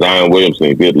 because Zion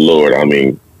Williamson, good Lord, I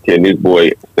mean, can this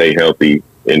boy stay healthy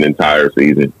an entire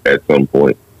season at some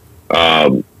point?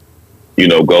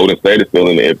 Golden State is still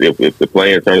in if the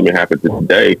play-in tournament happened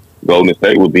today, Golden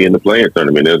State would be in the play-in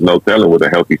tournament. There's no telling with a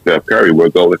healthy Steph Curry where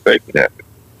Golden State can happen.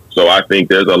 So I think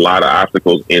there's a lot of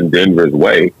obstacles in Denver's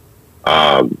way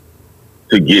to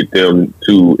get them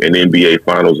to an NBA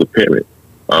Finals appearance.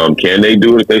 Can they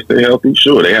do it if they stay healthy?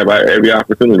 Sure, they have every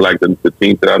opportunity, like the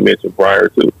teams that I mentioned prior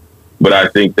to. But I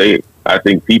think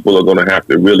people are going to have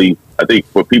to really. I think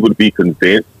for people to be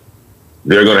convinced,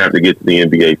 they're going to have to get to the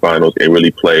NBA Finals and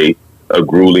really play a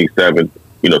grueling 6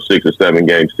 or 7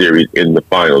 game series in the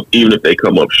finals. Even if they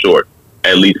come up short,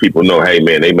 at least people know, hey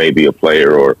man, they may be a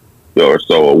player or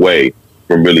so away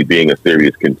from really being a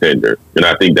serious contender. And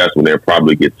I think that's when they'll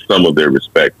probably get some of their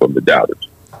respect from the doubters.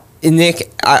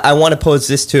 Nick, I want to pose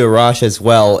this to Arash as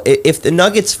well. If the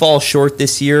Nuggets fall short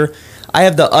this year, I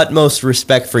have the utmost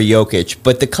respect for Jokic,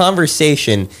 but the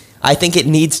conversation, I think it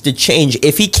needs to change.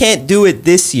 If he can't do it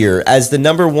this year as the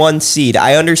number 1 seed,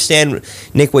 I understand,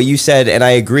 Nick, what you said, and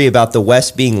I agree about the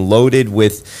West being loaded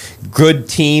with good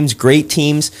teams, great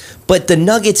teams, but the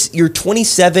Nuggets, you're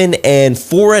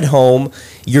 27-4 at home.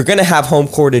 You're going to have home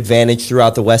court advantage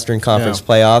throughout the Western Conference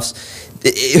playoffs.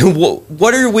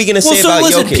 What are we going to say about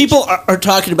Jokic? People are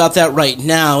talking about that right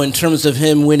now in terms of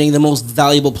him winning the most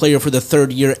valuable player for the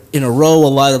 3rd year in a row. A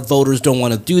lot of voters don't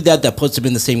want to do that. That puts him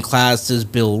in the same class as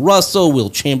Bill Russell, Will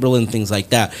Chamberlain, things like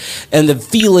that. And the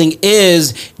feeling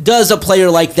is, does a player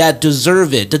like that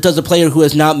deserve it? Does a player who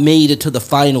has not made it to the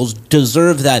finals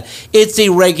deserve that? It's a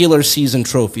regular season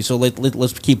trophy, so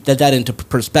let's keep that into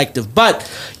perspective. But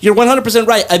you're 100%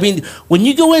 right. I mean, when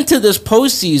you go into this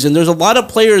postseason, there's a lot of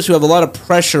players who have a lot of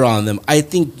pressure on them. I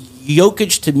think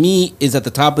Jokic, to me, is at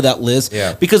the top of that list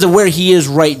because of where he is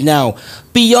right now.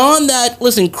 Beyond that,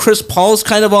 listen, Chris Paul's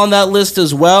kind of on that list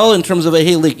as well in terms of,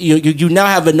 you now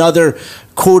have another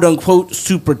quote-unquote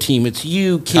super team. It's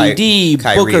you, KD,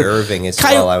 Kyrie Booker. Irving as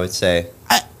well, I would say.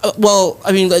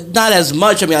 Not as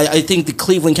much. I mean, I think the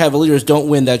Cleveland Cavaliers don't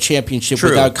win that championship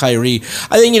without Kyrie.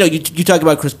 I think, you talk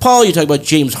about Chris Paul, you talk about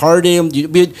James Harden,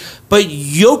 but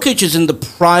Jokic is in the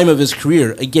prime of his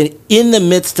career. Again, in the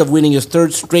midst of winning his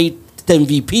 3rd straight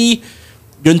MVP,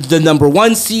 You're the number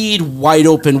 1 seed, wide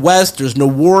open West. There's no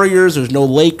Warriors. There's no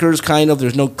Lakers, kind of.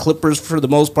 There's no Clippers for the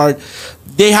most part.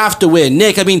 They have to win.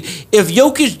 Nick, I mean, if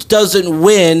Jokic doesn't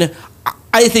win,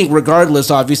 I think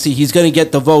regardless, obviously, he's going to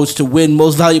get the votes to win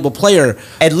most valuable player.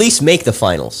 At least make the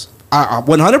finals.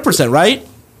 100%, right?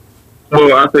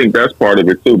 Well, I think that's part of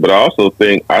it too. But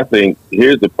I think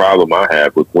here's the problem I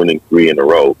have with winning 3 in a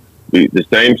row. The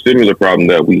same similar problem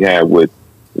that we have with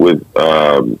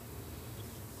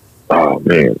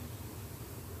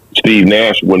Steve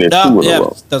Nash winning 2 in a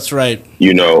row. That's right.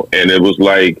 You know, and it was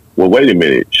like, well, wait a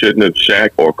minute. Shouldn't have Shaq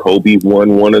or Kobe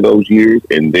won one of those years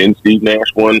and then Steve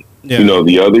Nash won,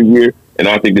 the other year? And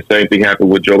I think the same thing happened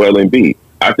with Joel Embiid.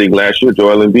 I think last year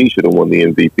Joel Embiid should have won the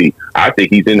MVP. I think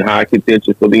he's in high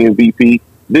contention for the MVP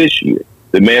this year.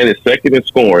 The man is second in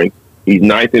scoring. He's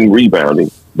 9th in rebounding,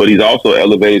 but he's also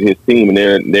elevated his team, and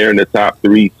they're in the top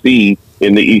 3 seed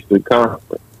in the Eastern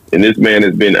Conference. And this man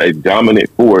has been a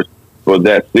dominant force for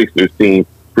that Sixers team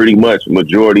pretty much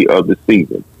majority of the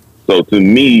season. So to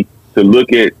me, to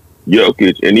look at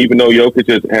Jokic, and even though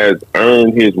Jokic has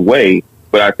earned his way,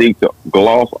 but I think to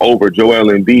gloss over Joel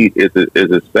Embiid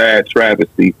is a sad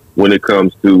travesty when it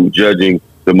comes to judging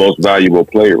the most valuable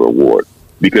player award.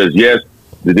 Because yes,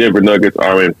 the Denver Nuggets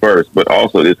are in first, but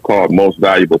also it's called most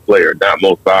valuable player, not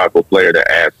most valuable player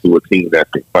that adds to a team that's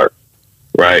in first,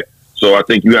 right? So I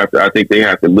think they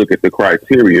have to look at the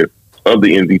criteria of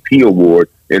the MVP award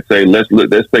and say, let's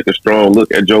take a strong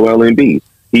look at Joel Embiid.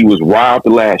 He was robbed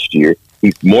last year.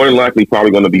 He's more than likely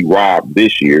probably going to be robbed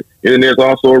this year. And then there's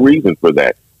also a reason for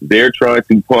that. They're trying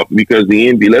to pump because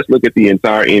the NBA, let's look at the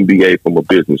entire NBA from a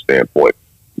business standpoint.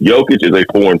 Jokic is a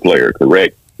foreign player,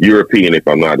 correct? European, if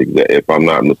I'm not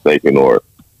mistaken, or,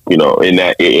 in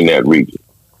that region.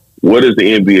 What is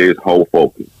the NBA's whole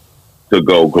focus? To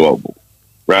go global,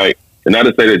 right? And not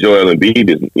to say that Joel Embiid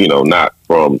is, not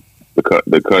from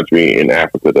the country in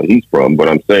Africa that he's from, but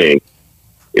I'm saying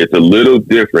it's a little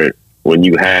different when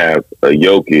you have a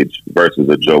Jokic versus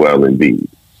a Joel Embiid,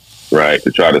 right?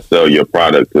 To try to sell your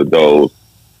product to those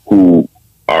who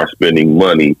are spending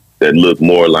money that look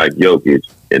more like Jokic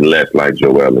and less like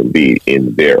Joel Embiid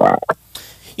in their eyes.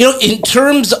 In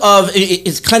terms of,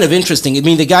 it's kind of interesting. I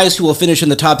mean, the guys who will finish in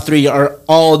the top 3 are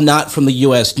all not from the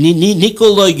U.S.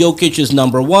 Nikola Jokic is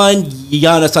number 1,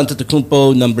 Giannis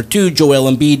Antetokounmpo number 2,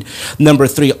 Joel Embiid number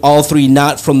 3, all 3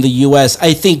 not from the U.S.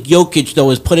 I think Jokic,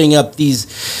 though, is putting up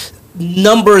these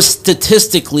numbers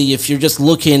statistically if you're just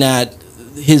looking at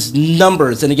his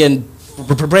numbers. And again,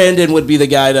 Brandon would be the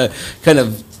guy to kind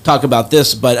of talk about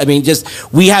this, but I mean,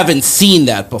 just we haven't seen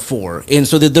that before, and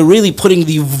so they're really putting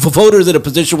the voters in a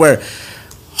position where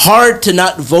hard to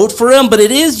not vote for him, but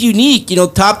it is unique.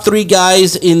 Top 3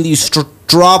 guys in the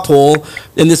straw poll,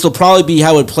 and this will probably be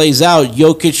how it plays out.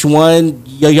 Jokic 1,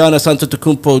 Giannis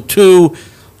Antetokounmpo 2,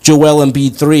 Joel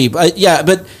Embiid 3. But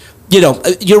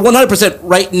you're 100%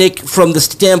 right, Nick, from the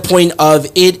standpoint of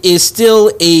it is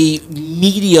still a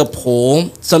media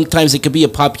poll. Sometimes it could be a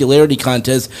popularity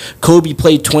contest. Kobe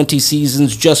played 20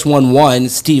 seasons, just won 1.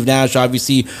 Steve Nash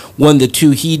obviously won the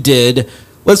 2 he did.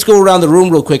 Let's go around the room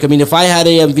real quick. I mean, if I had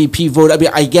a MVP vote,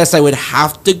 I guess I would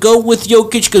have to go with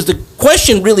Jokic because the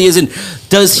question really isn't,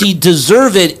 does he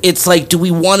deserve it? It's like, do we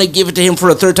want to give it to him for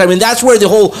a third time? And that's where the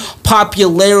whole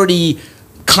popularity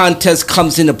contest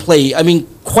comes into play. I mean,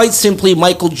 quite simply,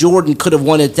 Michael Jordan could have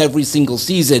won it every single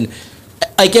season.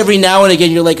 Like every now and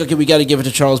again, you're like, okay, we got to give it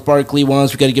to Charles Barkley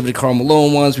once, we got to give it to Karl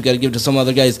Malone once, we got to give it to some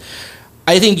other guys.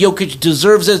 I think Jokic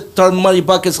deserves it. Throw money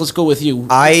buckets. Let's go with you.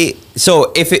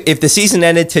 So if the season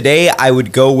ended today, I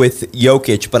would go with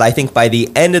Jokic, but I think by the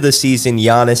end of the season,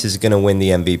 Giannis is going to win the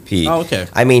MVP. Oh, okay.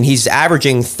 I mean, he's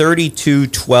averaging 32,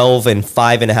 12, and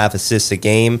 5.5 assists a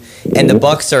game, and the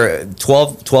Bucks are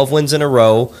 12 wins in a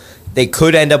row. They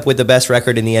could end up with the best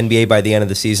record in the NBA by the end of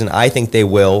the season. I think they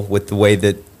will with the way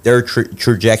that they're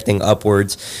trajecting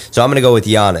upwards. So I'm going to go with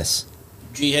Giannis.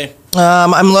 G-Hay.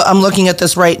 I'm looking at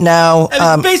this right now.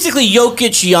 Basically,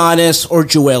 Jokic, Giannis, or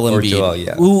Joel Embiid. Or Joel,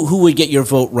 yeah. Who would get your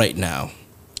vote right now?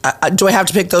 Do I have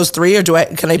to pick those 3, or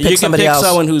can I pick somebody else? You can pick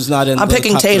someone who's not in. I'm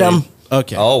picking Tatum. 3.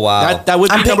 Okay. Oh wow. That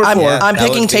would be number 4. I'm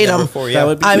picking Tatum. 4,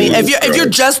 yeah. I mean, if you're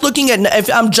just looking at, if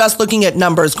I'm just looking at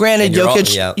numbers, granted,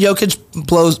 Jokic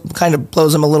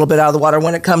blows him a little bit out of the water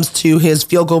when it comes to his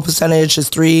field goal percentage, his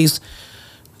threes,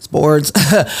 his boards.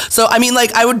 So I mean,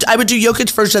 like I would do Jokic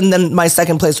first, and then my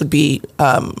second place would be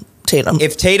Tatum.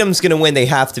 If Tatum's going to win, they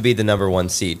have to be the number 1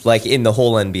 seed, like in the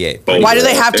whole NBA. Why do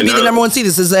they have to be the number 1 seed?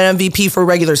 This is an MVP for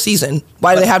regular season.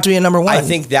 Why do they have to be a number 1? I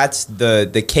think that's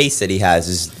the case that he has.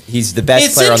 Is he's the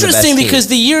best player on the best team. It's interesting because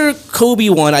the year Kobe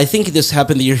won, I think this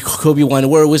happened the year Kobe won,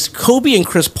 where it was Kobe and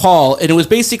Chris Paul, and it was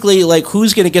basically like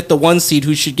who's going to get the 1 seed,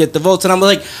 who should get the votes. And I'm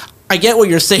like, I get what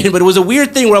you're saying, but it was a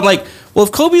weird thing where I'm like, well,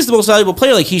 if Kobe's the most valuable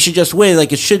player, like he should just win.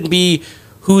 Like it shouldn't be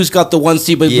who's got the 1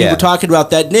 seed. But we were talking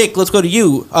about that. Nick, let's go to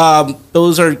you.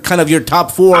 Those are kind of your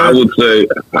top 4. I would say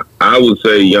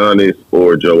Giannis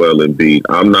or Joel Embiid.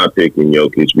 I'm not picking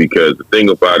Jokic because the thing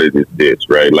about it is this,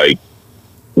 right? Like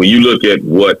when you look at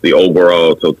what the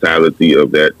overall totality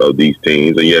of these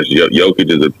teams, and yes, Jokic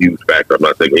is a huge factor. I'm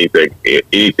not taking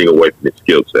anything away from his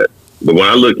skill set. But when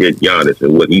I look at Giannis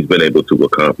and what he's been able to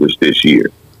accomplish this year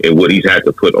and what he's had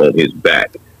to put on his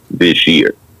back this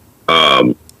year,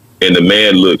 and the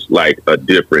man looks like a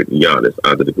different Giannis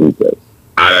Antetokounmpo.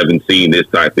 I haven't seen this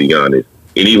type of Giannis.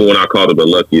 And even when I called him the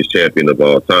luckiest champion of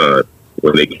all time,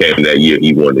 when they came that year,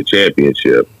 he won the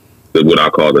championship, what I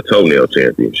call the toenail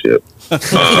championship.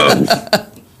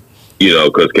 Because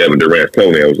Kevin Durant's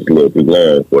toenail was just a little too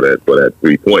long for that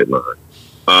 3-point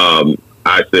line.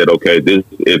 I said, okay,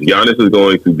 if Giannis is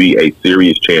going to be a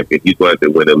serious champion, he's going to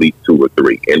win at least 2 or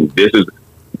 3. And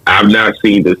I've not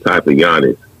seen this type of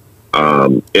Giannis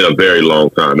in a very long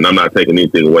time. And I'm not taking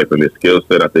anything away from his skill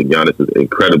set. I think Giannis is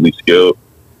incredibly skilled,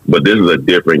 but this is a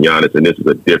different Giannis and this is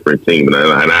a different team. And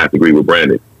I have to agree with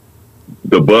Brandon.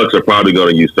 The Bucks are probably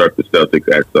going to usurp the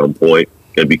Celtics at some point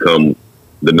and become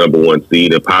the number 1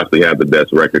 seed and possibly have the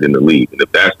best record in the league. And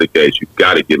if that's the case, you've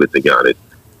got to give it to Giannis.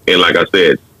 And like I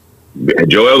said,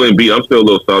 Joel Embiid, I'm still a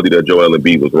little salty that Joel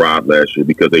Embiid was robbed last year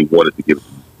because they wanted to give it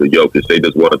to Jokic. They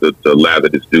just wanted to lather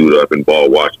this dude up and ball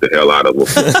watch the hell out of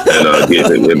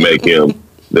him and make him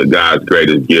the guy's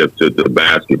greatest gift to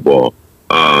basketball.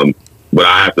 But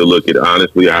I have to look at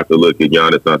Giannis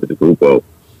Antetokounmpo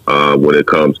when it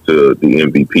comes to the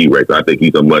MVP race. I think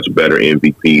he's a much better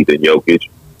MVP than Jokic,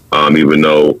 even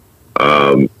though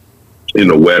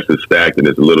the West is stacked and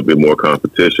there's a little bit more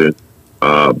competition.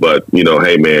 But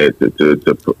hey man,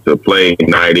 to play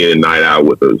night in and night out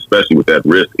especially with that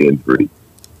wrist injury,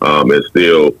 and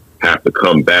still have to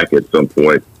come back at some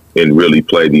point and really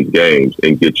play these games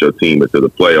and get your team into the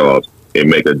playoffs and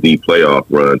make a deep playoff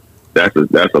run. That's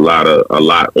a lot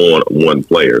on one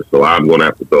player. So I'm going to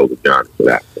have to go with Giannis for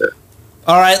that.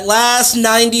 All right, last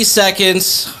 90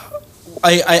 seconds.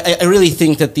 I really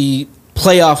think that the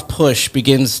playoff push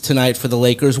begins tonight for the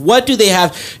Lakers. What do they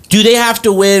have? Do they have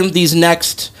to win these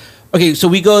next? Okay, so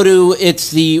we go to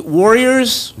it's the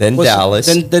Warriors, then Dallas,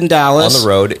 then Dallas on the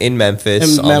road, in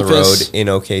Memphis on the road, in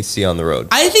OKC on the road.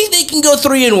 I think they can go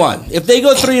 3-1. If they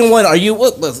go 3-1, are you?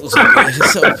 All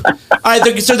right,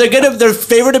 they're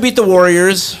favored to beat the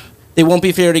Warriors. They won't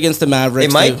be favored against the Mavericks.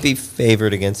 They might be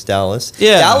favored against Dallas.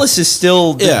 Yeah, Dallas is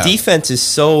still the defense is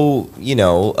so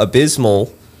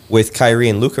abysmal with Kyrie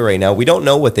and Luka right now. We don't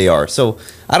know what they are. So,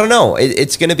 I don't know.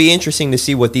 It's going to be interesting to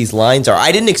see what these lines are.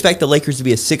 I didn't expect the Lakers to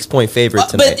be a 6-point favorite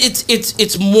tonight. But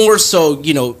it's more so,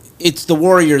 it's the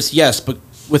Warriors, yes, but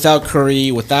without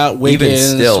Curry, without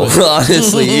Wiggins. Even still,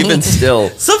 honestly, even still.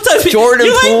 Sometimes Jordan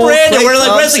Poole, Brandon, Klay we're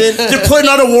like, they're putting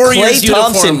on a Warriors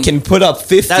uniform. Klay Thompson can put up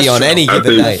 50 on any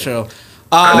given night. That's true.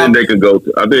 I think they can go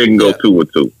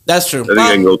 2-2. That's true. I think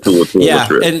they can go 2-2. Yeah,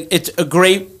 and it's a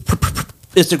great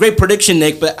prediction,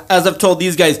 Nick, but as I've told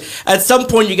these guys, at some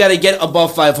point you got to get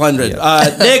above 500.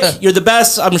 Yeah. Nick, you're the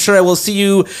best. I'm sure I will see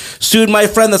you soon, my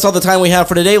friend. That's all the time we have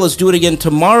for today. Let's do it again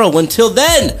tomorrow. Until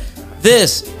then,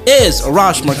 this is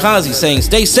Arash Markazi saying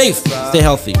stay safe, stay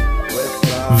healthy.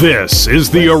 This is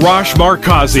the Arash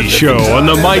Markazi Show on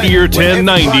the Mightier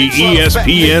 1090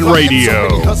 ESPN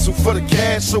Radio. Hustle for the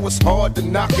cash, so it's hard to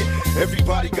knock it.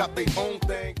 Everybody got their own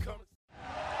thing coming.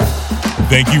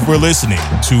 Thank you for listening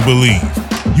to Believe.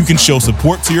 You can show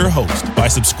support to your host by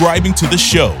subscribing to the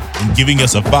show and giving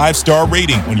us a 5-star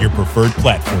rating on your preferred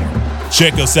platform.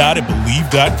 Check us out at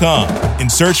Believe.com and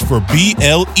search for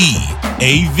BLEAV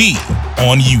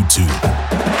on YouTube.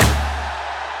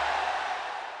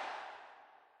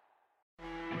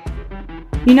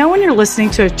 You know when you're listening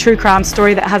to a true crime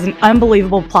story that has an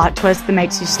unbelievable plot twist that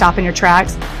makes you stop in your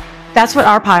tracks? That's what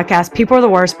our podcast, People Are the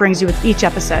Worst, brings you with each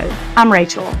episode. I'm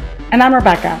Rachel. And I'm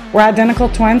Rebecca. We're identical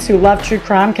twins who love true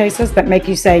crime cases that make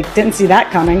you say, didn't see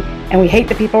that coming, and we hate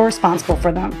the people responsible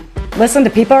for them. Listen to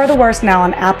People Are the Worst now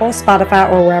on Apple, Spotify,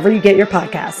 or wherever you get your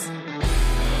podcasts.